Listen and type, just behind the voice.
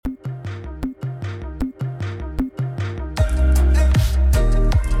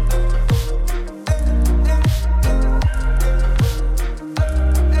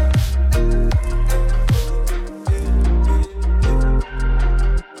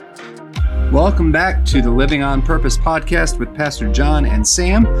Welcome back to the Living on Purpose podcast with Pastor John and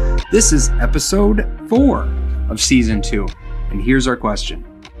Sam. This is episode 4 of season 2. And here's our question.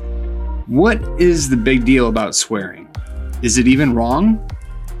 What is the big deal about swearing? Is it even wrong?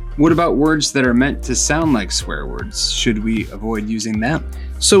 What about words that are meant to sound like swear words? Should we avoid using them?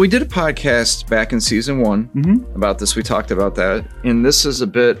 So we did a podcast back in season 1 about this. We talked about that. And this is a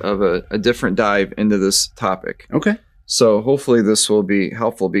bit of a different dive into this topic. Okay. So hopefully this will be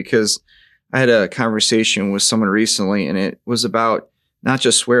helpful, because I had a conversation with someone recently, and it was about not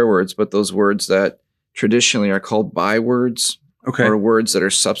just swear words, but those words that traditionally are called bywords, or words that are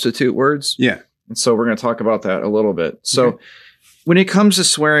substitute words. Yeah. And so we're going to talk about that a little bit. So when it comes to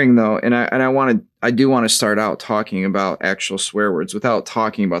swearing, though, and I do want to start out talking about actual swear words without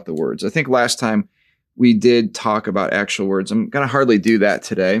talking about the words. I think last time we did talk about actual words. I'm going to hardly do that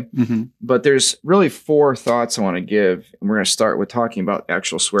today, but there's really 4 thoughts I want to give, and we're going to start with talking about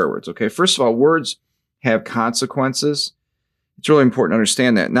actual swear words. Okay, first of all, words have consequences. It's really important to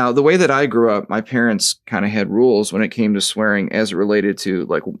understand that. Now, the way that I grew up, my parents kind of had rules when it came to swearing as it related to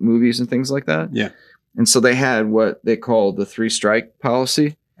like movies and things like that. Yeah. And so they had what they called the 3-strike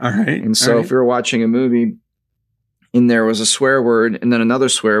policy. All right. And so if you were watching a movie and there was a swear word and then another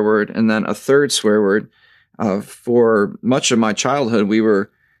swear word and then a third swear word, for much of my childhood, we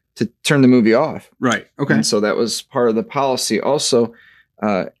were to turn the movie off. Right. Okay. And so that was part of the policy. Also,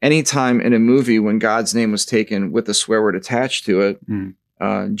 anytime in a movie when God's name was taken with a swear word attached to it,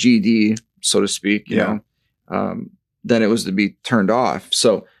 GD, so to speak, you know, then it was to be turned off.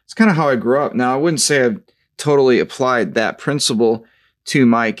 So it's kind of how I grew up. Now, I wouldn't say I've totally applied that principle to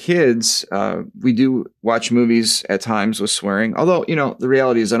my kids. We do watch movies at times with swearing, although, you know, the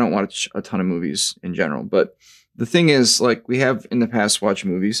reality is I don't watch a ton of movies in general. But the thing is, like, we have in the past watched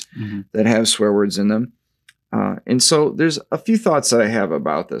movies that have swear words in them. And so there's a few thoughts that I have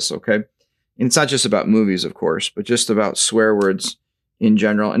about this, okay? And it's not just about movies, of course, but just about swear words in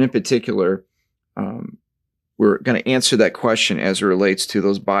general. And in particular, we're going to answer that question as it relates to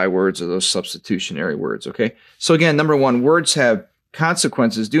those bywords or those substitutionary words, okay? So again, number 1, words have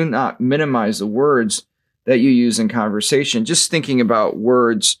consequences. Do not minimize the words that you use in conversation. Just thinking about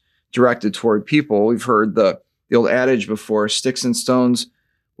words directed toward people. We've heard the old adage before, sticks and stones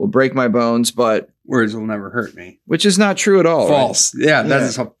will break my bones, but words will never hurt me. Which is not true at all. False. Right? Yeah, that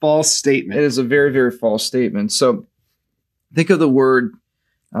is a false statement. It is a very, very false statement. So think of the word,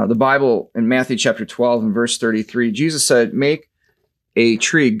 the Bible in Matthew chapter 12 and verse 33, Jesus said, make a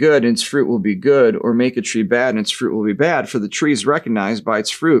tree good and its fruit will be good, or make a tree bad and its fruit will be bad, for the tree is recognized by its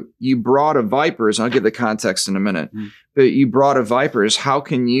fruit. You brood of vipers, I'll give the context in a minute, but you brood of vipers, how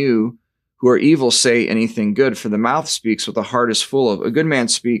can you who are evil say anything good? For the mouth speaks what the heart is full of. A good man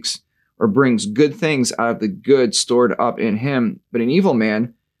speaks or brings good things out of the good stored up in him, but an evil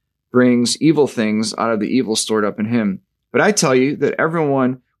man brings evil things out of the evil stored up in him. But I tell you that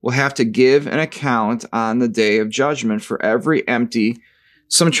everyone will have to give an account on the day of judgment for every empty,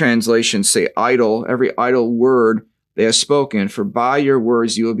 some translations say idle, every idle word they have spoken. For by your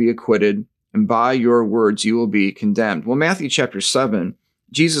words you will be acquitted, and by your words you will be condemned. Well, Matthew chapter 7,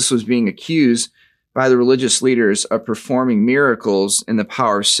 Jesus was being accused by the religious leaders of performing miracles in the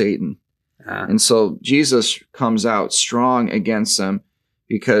power of Satan. And so Jesus comes out strong against them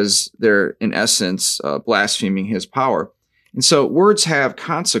because they're, in essence, blaspheming his power. And so words have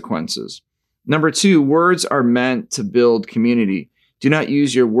consequences. Number 2, words are meant to build community. Do not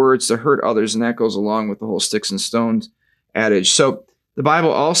use your words to hurt others, and that goes along with the whole sticks and stones adage. So the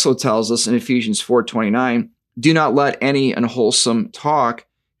Bible also tells us in Ephesians 4:29, do not let any unwholesome talk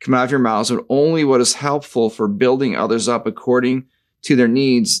come out of your mouths, but only what is helpful for building others up according to their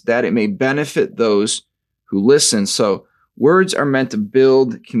needs, that it may benefit those who listen. So words are meant to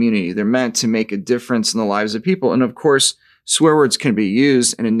build community. They're meant to make a difference in the lives of people. And of course, swear words can be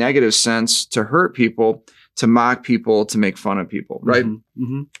used in a negative sense to hurt people, to mock people, to make fun of people, right?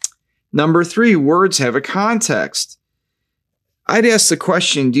 Number 3, words have a context. I'd ask the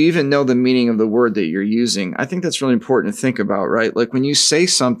question, do you even know the meaning of the word that you're using? I think that's really important to think about, right? Like when you say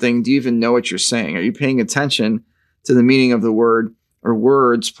something, do you even know what you're saying? Are you paying attention to the meaning of the word or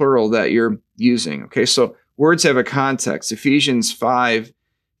words, plural, that you're using? Okay, so words have a context. Ephesians 5:3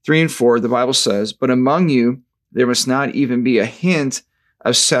 and 4, the Bible says, but among you, there must not even be a hint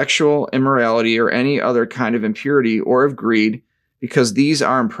of sexual immorality or any other kind of impurity or of greed, because these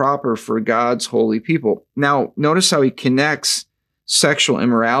are improper for God's holy people. Now, notice how he connects sexual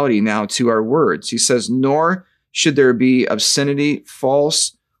immorality now to our words. He says, nor should there be obscenity,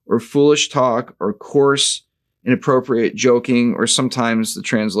 false or foolish talk, or coarse, inappropriate joking, or sometimes the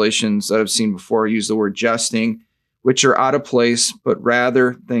translations that I've seen before use the word jesting, which are out of place, but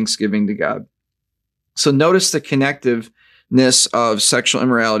rather thanksgiving to God. So notice the connectiveness of sexual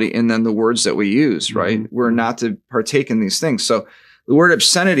immorality and then the words that we use, right? Mm-hmm. We're not to partake in these things. So the word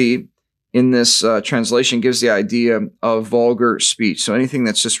obscenity in this translation gives the idea of vulgar speech. So anything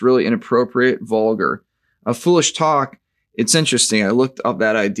that's just really inappropriate, vulgar. Foolish talk, it's interesting. I looked up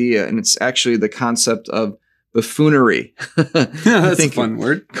that idea, and it's actually the concept of buffoonery. That's a fun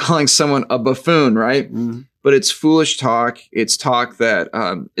word. Calling someone a buffoon, right? Mm-hmm. But it's foolish talk. It's talk that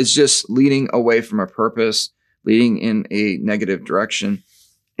is just leading away from a purpose, leading in a negative direction.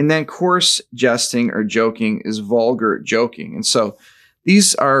 And then coarse jesting or joking is vulgar joking. And so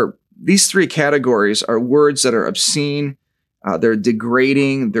these three categories are words that are obscene, they're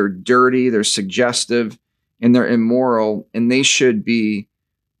degrading, they're dirty, they're suggestive, and they're immoral, and they should be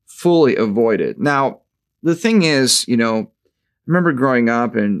fully avoided. Now, the thing is, I remember growing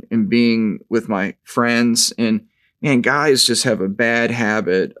up and being with my friends, and man, guys just have a bad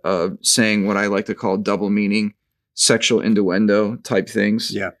habit of saying what I like to call double meaning, sexual innuendo type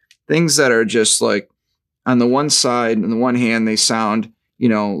things. Yeah. Things that are just like, on the one side, on the one hand, they sound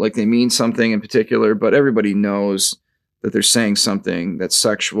like they mean something in particular, but everybody knows that they're saying something that's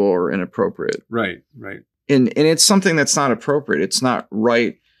sexual or inappropriate. Right. And it's something that's not appropriate. It's not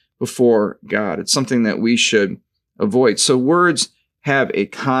right before God. It's something that we should avoid. So words have a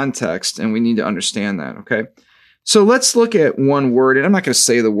context, and we need to understand that, okay? So let's look at one word, and I'm not going to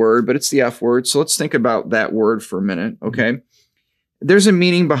say the word, but it's the F word. So let's think about that word for a minute, okay? There's a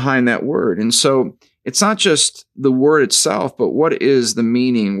meaning behind that word. And so it's not just the word itself, but what is the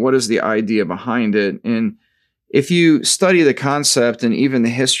meaning? What is the idea behind it? And if you study the concept and even the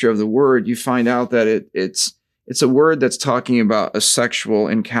history of the word, you find out that it's a word that's talking about a sexual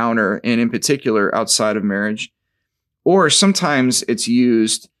encounter, and in particular outside of marriage. Or sometimes it's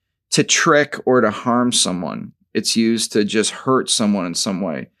used to trick or to harm someone. It's used to just hurt someone in some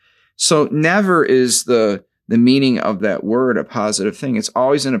way. So never is the meaning of that word a positive thing. It's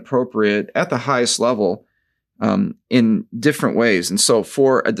always inappropriate at the highest level in different ways. And so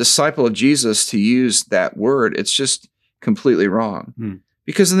for a disciple of Jesus to use that word, it's just completely wrong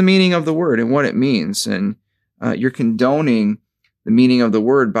because of the meaning of the word and what it means. And you're condoning the meaning of the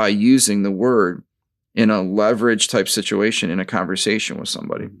word by using the word in a leverage type situation in a conversation with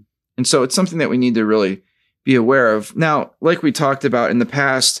somebody. And so it's something that we need to really be aware of. Now, like we talked about in a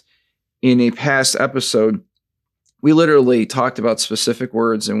past episode, we literally talked about specific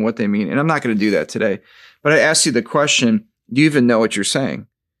words and what they mean. And I'm not going to do that today. But I asked you the question, do you even know what you're saying?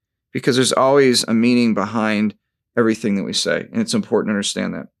 Because there's always a meaning behind everything that we say. And it's important to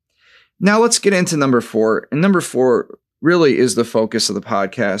understand that. Now let's get into number 4. And number 4 really is the focus of the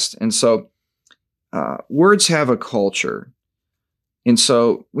podcast. And so words have a culture. And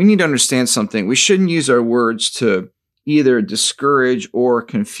so we need to understand something. We shouldn't use our words to either discourage or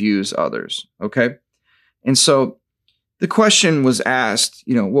confuse others. Okay? And so the question was asked,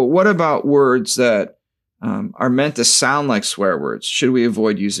 well, what about words that are meant to sound like swear words? Should we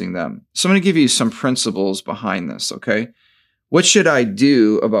avoid using them? So I'm going to give you some principles behind this, okay? What should I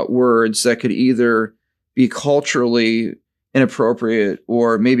do about words that could either be culturally inappropriate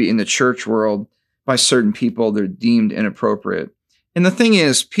or maybe in the church world by certain people they're deemed inappropriate? And the thing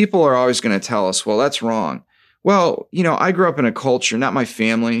is, people are always going to tell us, well, that's wrong. Well, I grew up in a culture, not my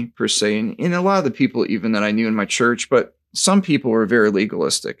family per se, and a lot of the people even that I knew in my church, but some people were very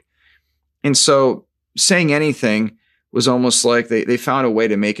legalistic. And so saying anything was almost like they found a way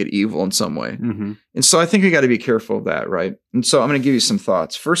to make it evil in some way. Mm-hmm. And so I think we got to be careful of that, right? And so I'm going to give you some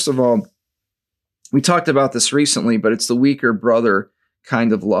thoughts. First of all, we talked about this recently, but it's the weaker brother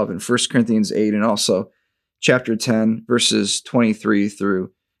kind of love in 1 Corinthians 8 and also chapter 10, verses 23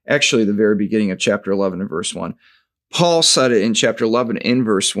 through actually the very beginning of chapter 11 and verse 1. Paul said it in chapter 11 in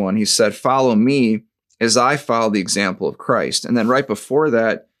verse 1. He said, "Follow me as I follow the example of Christ." And then right before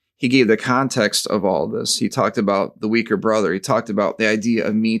that, he gave the context of all this. He talked about the weaker brother. He talked about the idea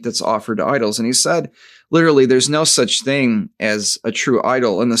of meat that's offered to idols. And he said, literally, there's no such thing as a true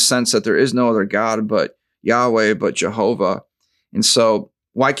idol in the sense that there is no other God but Yahweh, but Jehovah. And so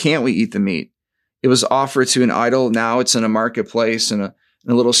why can't we eat the meat? It was offered to an idol. Now it's in a marketplace, in a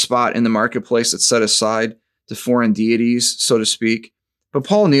little spot in the marketplace that's set aside to foreign deities, so to speak. But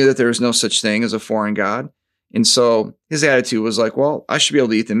Paul knew that there was no such thing as a foreign God. And so his attitude was like, well, I should be able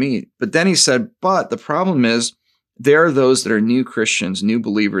to eat the meat. But then he said, but the problem is there are those that are new Christians, new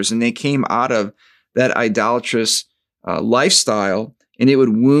believers, and they came out of that idolatrous lifestyle, and it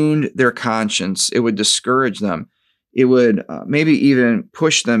would wound their conscience. It would discourage them. It would maybe even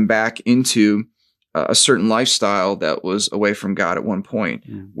push them back into a certain lifestyle that was away from God at one point,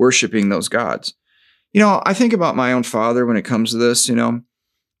 worshiping those gods. I think about my own father when it comes to this.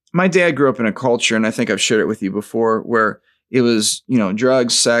 My dad grew up in a culture, and I think I've shared it with you before, where it was,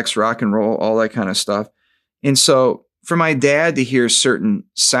 drugs, sex, rock and roll, all that kind of stuff. And so for my dad to hear certain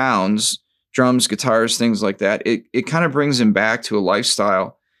sounds, drums, guitars, things like that, it kind of brings him back to a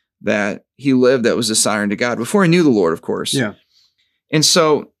lifestyle that he lived that was dishonoring to God before he knew the Lord, of course. Yeah. And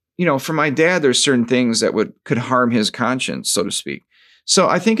so, for my dad, there's certain things that could harm his conscience, so to speak. So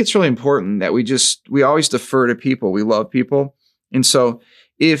I think it's really important that we always defer to people. We love people. And so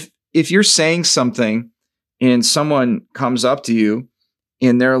if you're saying something and someone comes up to you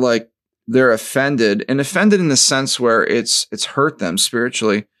and they're offended in the sense where it's hurt them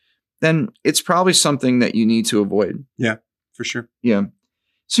spiritually, then it's probably something that you need to avoid. Yeah, for sure. Yeah.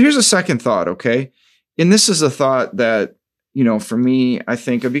 So here's a second thought, okay? And this is a thought that, for me, I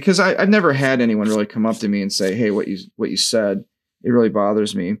think of, because I've never had anyone really come up to me and say, hey, what you said, it really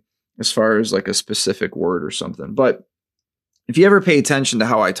bothers me, as far as like a specific word or something. But if you ever pay attention to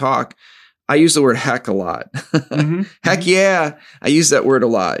how I talk, I use the word heck a lot. Mm-hmm. Heck yeah. I use that word a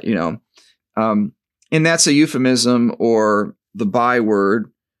lot, and that's a euphemism or the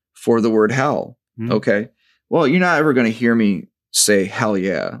byword for the word hell. Mm-hmm. Okay. Well, you're not ever going to hear me say hell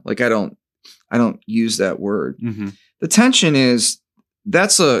yeah. Like I don't use that word. Mm-hmm. The tension is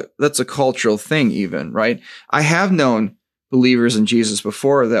that's a cultural thing even, right? I have known believers in Jesus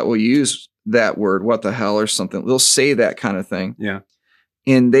before that will use that word, what the hell or something. They'll say that kind of thing. Yeah.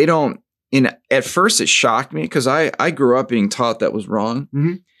 And they don't, at first it shocked me because I grew up being taught that was wrong.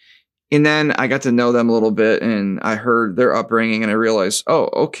 Mm-hmm. And then I got to know them a little bit and I heard their upbringing and I realized, oh,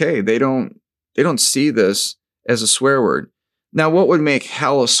 okay, they don't see this as a swear word. Now, what would make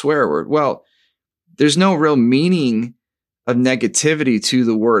hell a swear word? Well, there's no real meaning of negativity to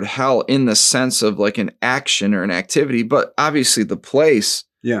the word hell in the sense of like an action or an activity, but obviously the place,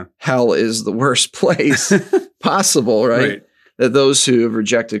 hell is the worst place possible, right? That those who have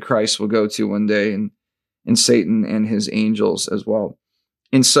rejected Christ will go to one day, and Satan and his angels as well.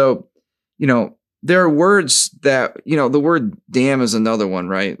 And so, there are words that, the word damn is another one,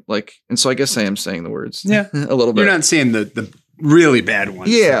 right? Like, and so I guess I am saying the words a little bit. You're not saying the really bad ones.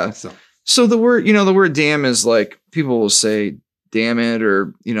 Yeah. So the word, the word damn is like, people will say, damn it,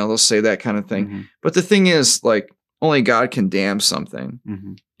 or, they'll say that kind of thing. Mm-hmm. But the thing is, like, only God can damn something.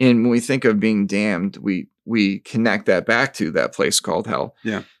 Mm-hmm. And when we think of being damned, we connect that back to that place called hell.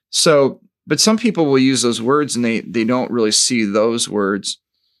 Yeah. So, but some people will use those words and they don't really see those words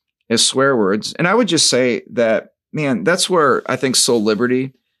as swear words. And I would just say that, man, that's where I think soul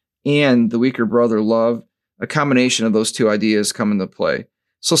liberty and the weaker brother love, a combination of those two ideas come into play.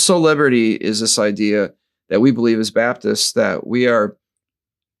 So soul liberty is this idea that we believe as Baptists that we are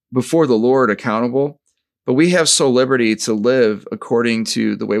before the Lord accountable, but we have soul liberty to live according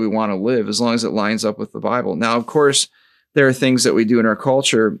to the way we want to live, as long as it lines up with the Bible. Now, of course, there are things that we do in our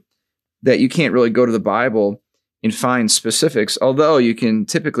culture that you can't really go to the Bible and find specifics, although you can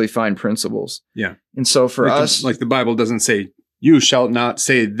typically find principles. Yeah. And so for us... like the Bible doesn't say, you shall not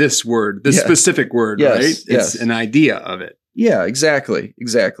say this word, this specific word, right? It's an idea of it. Yeah, exactly.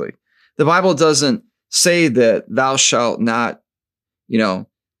 The Bible doesn't say that thou shalt not,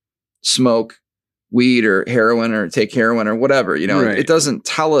 smoke weed or heroin or take heroin or whatever, right. It doesn't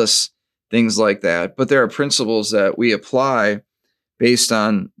tell us things like that, but there are principles that we apply based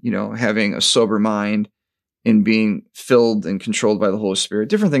on, having a sober mind and being filled and controlled by the Holy Spirit,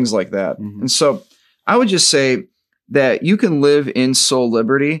 different things like that. Mm-hmm. And so I would just say that you can live in soul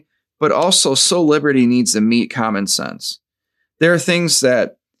liberty, but also soul liberty needs to meet common sense. There are things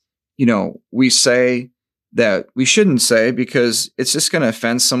that, we say that we shouldn't say because it's just going to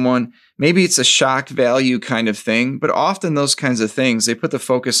offend someone. Maybe it's a shock value kind of thing, but often those kinds of things, they put the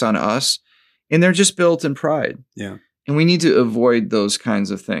focus on us and they're just built in pride. Yeah. And we need to avoid those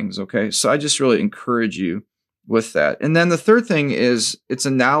kinds of things. Okay. So I just really encourage you with that. And then the third thing is it's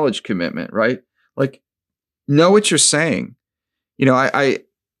a knowledge commitment, right? Like, know what you're saying. I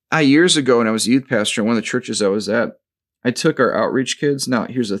years ago when I was a youth pastor in one of the churches I was at, I took our outreach kids. Now,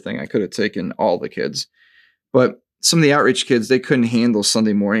 here's the thing. I could have taken all the kids, but some of the outreach kids, they couldn't handle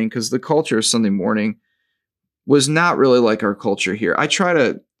Sunday morning because the culture of Sunday morning was not really like our culture here. I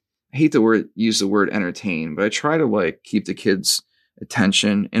hate use the word entertain, but I try to keep the kids'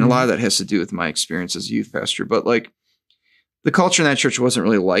 attention. And a lot of that has to do with my experience as a youth pastor. But the culture in that church wasn't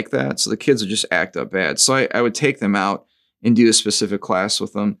really like that. So the kids would just act up bad. So I would take them out and do a specific class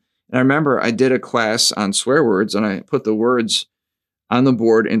with them. And I remember I did a class on swear words and I put the words on the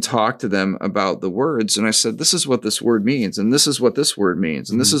board and talked to them about the words. And I said, this is what this word means. And this is what this word means.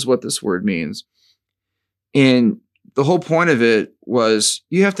 And this is what this word means. And the whole point of it was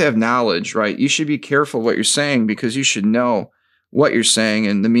you have to have knowledge, right? You should be careful what you're saying because you should know what you're saying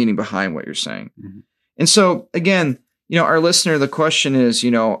and the meaning behind what you're saying. Mm-hmm. And so again, our listener, the question is,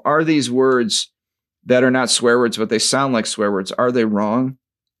 are these words that are not swear words, but they sound like swear words, are they wrong?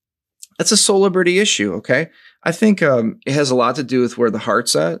 That's a soul liberty issue, okay? I think it has a lot to do with where the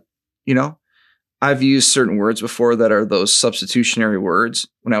heart's at, I've used certain words before that are those substitutionary words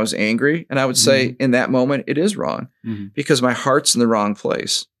when I was angry. And I would say in that moment, it is wrong because my heart's in the wrong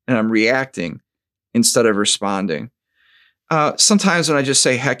place and I'm reacting instead of responding. Sometimes when I just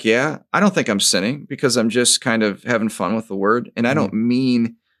say, heck yeah, I don't think I'm sinning because I'm just kind of having fun with the word. And I don't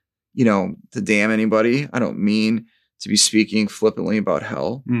mean, to damn anybody. I don't mean to be speaking flippantly about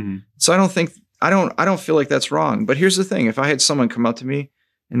hell. So I don't feel like that's wrong. But here's the thing. If I had someone come up to me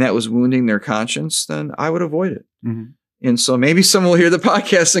and that was wounding their conscience, then I would avoid it. And so maybe someone will hear the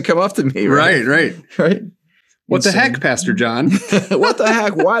podcast and come up to me. Right. What the heck, Pastor John? What the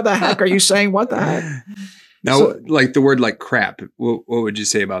heck? Why the heck are you saying what the heck? Now, like the word like crap, what would you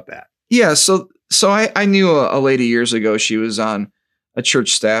say about that? Yeah. So I knew a lady years ago. She was on a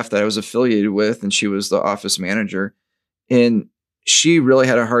church staff that I was affiliated with, and she was the office manager. And she really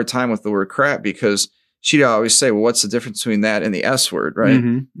had a hard time with the word crap because she'd always say, well, what's the difference between that and the S word, right?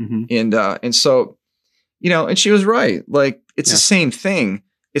 And so, and she was right. Like, it's the same thing.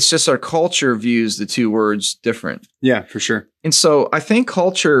 It's just our culture views the two words different. Yeah, for sure. And so I think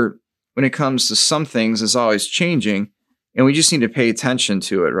culture, when it comes to some things, is always changing, and we just need to pay attention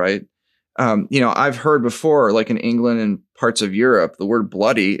to it, right? I've heard before, like in England and parts of Europe, the word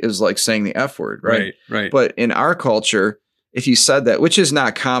bloody is like saying the F word, right? Right. But in our culture, if you said that, which is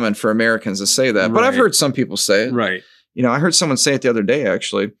not common for Americans to say that, but I've heard some people say it. Right. I heard someone say it the other day,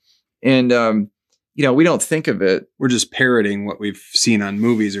 actually. And, we don't think of it. We're just parroting what we've seen on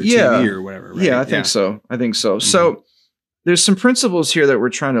movies or TV or whatever, right? Yeah, I think so. So there's some principles here that we're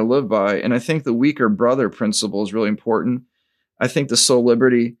trying to live by. And I think the weaker brother principle is really important. I think the soul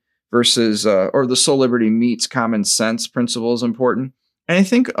liberty versus, or the soul liberty meets common sense principle is important. And I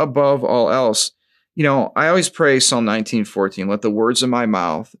think above all else, I always pray Psalm 19:14, let the words of my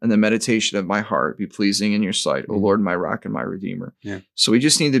mouth and the meditation of my heart be pleasing in your sight, O Lord, my rock and my redeemer. Yeah. So we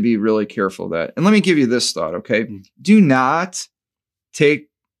just need to be really careful of that. And let me give you this thought, okay? Do not take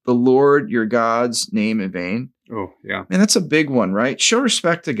the Lord your God's name in vain. Oh, yeah. And that's a big one, right? Show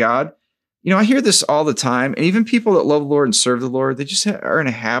respect to God. I hear this all the time. And even people that love the Lord and serve the Lord, they just are in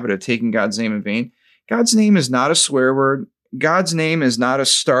a habit of taking God's name in vain. God's name is not a swear word. God's name is not a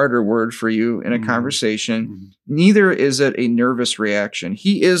starter word for you in a conversation. Neither is it a nervous reaction.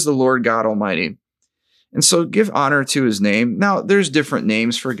 He is the Lord God Almighty. And so give honor to his name. Now, there's different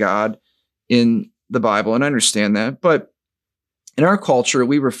names for God in the Bible, and I understand that. But in our culture,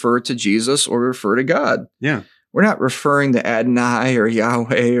 we refer to Jesus or refer to God. Yeah. We're not referring to Adonai or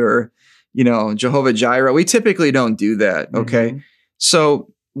Yahweh or, Jehovah Jireh. We typically don't do that, okay?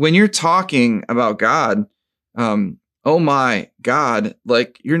 So when you're talking about God, oh my God,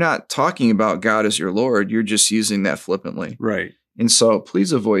 like you're not talking about God as your Lord. You're just using that flippantly. Right. And so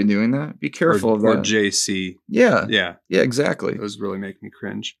please avoid doing that. Be careful of that. Or JC. Yeah. Yeah. Yeah, exactly. Those really make me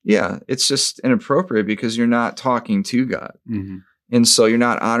cringe. Yeah. It's just inappropriate because you're not talking to God. And so you're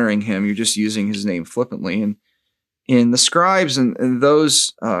not honoring him. You're just using his name flippantly. And the scribes and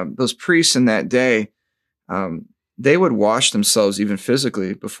those priests in that day, they would wash themselves even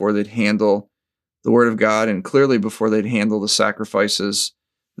physically before they'd handle the word of God, and clearly before they'd handle the sacrifices,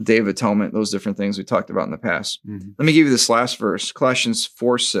 the Day of Atonement, those different things we talked about in the past. Let me give you this last verse, Colossians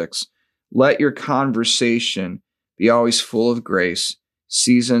 4:6. Let your conversation be always full of grace,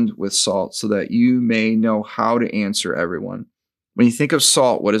 seasoned with salt, so that you may know how to answer everyone. When you think of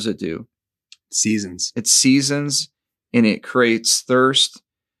salt, what does it do? Seasons. It seasons and it creates thirst.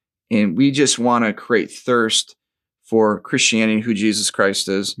 And we just want to create thirst for Christianity, who Jesus Christ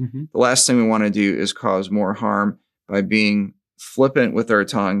is. The last thing we want to do is cause more harm by being flippant with our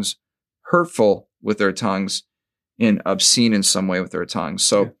tongues, hurtful with our tongues, and obscene in some way with our tongues.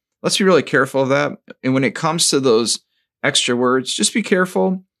 So let's be really careful of that. And when it comes to those extra words, just be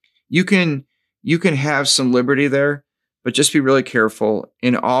careful. You can have some liberty there, but just be really careful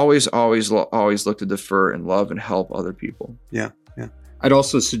and always look to defer and love and help other people. Yeah. I'd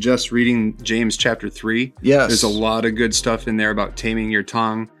also suggest reading James chapter 3. Yes. There's a lot of good stuff in there about taming your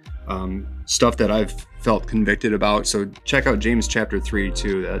tongue, stuff that I've felt convicted about. So check out James chapter 3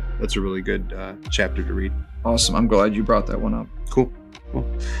 too. That's a really good chapter to read. Awesome. I'm glad you brought that one up. Cool.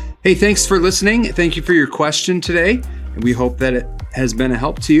 Hey, thanks for listening. Thank you for your question today. And we hope that it has been a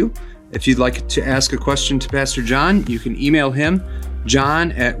help to you. If you'd like to ask a question to Pastor John, you can email him,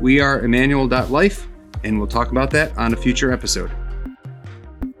 john@weareemmanuel.life. and we'll talk about that on a future episode.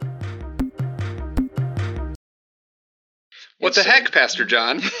 What the heck, Pastor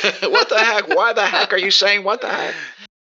John? What the heck? Why the heck are you saying what the heck?